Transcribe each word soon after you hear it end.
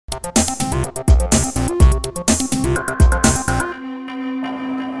Hi,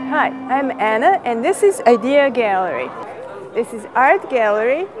 I'm Anna, and this is Idea Gallery. This is art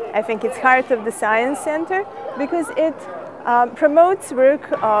gallery. I think it's heart of the Science Center because it promotes work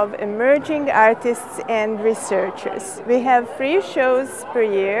of emerging artists and researchers. We have 3 shows per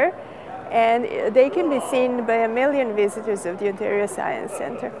year, and they can be seen by 1 million visitors of the Ontario Science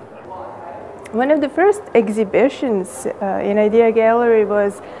Center. One of the first exhibitions in Idea Gallery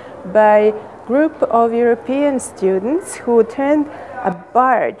was by a group of European students who turned a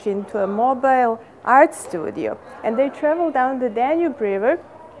barge into a mobile art studio, and they traveled down the Danube River,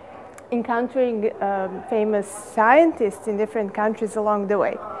 encountering famous scientists in different countries along the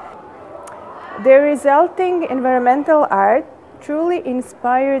way. The resulting environmental art truly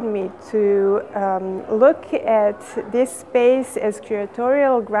inspired me to look at this space as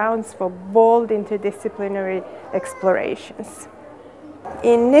curatorial grounds for bold interdisciplinary explorations.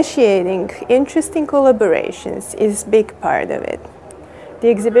 Initiating interesting collaborations is a big part of it. The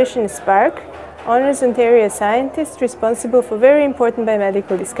exhibition Spark honors Ontario scientists responsible for very important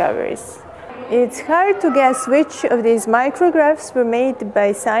biomedical discoveries. It's hard to guess which of these micrographs were made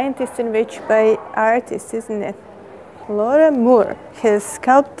by scientists and which by artists, isn't it? Laura Moore has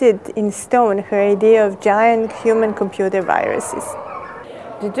sculpted in stone her idea of giant human-computer viruses.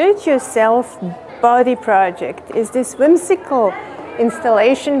 The do-it-yourself body project is this whimsical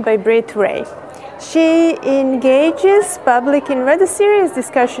installation by Britt Ray. She engages public in rather serious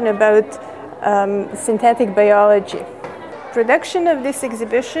discussion about synthetic biology. Production of this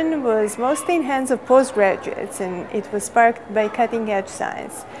exhibition was mostly in hands of postgraduates, and it was sparked by cutting-edge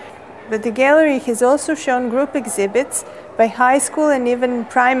science. But the gallery has also shown group exhibits by high school and even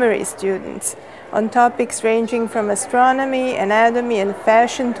primary students on topics ranging from astronomy, anatomy, and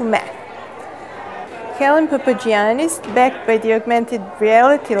fashion to math. Helen Papagiannis, backed by the Augmented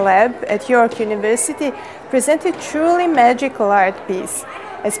Reality Lab at York University, presented a truly magical art piece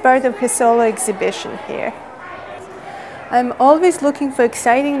as part of her solo exhibition here. I'm always looking for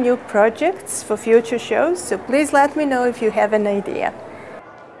exciting new projects for future shows, so please let me know if you have an idea.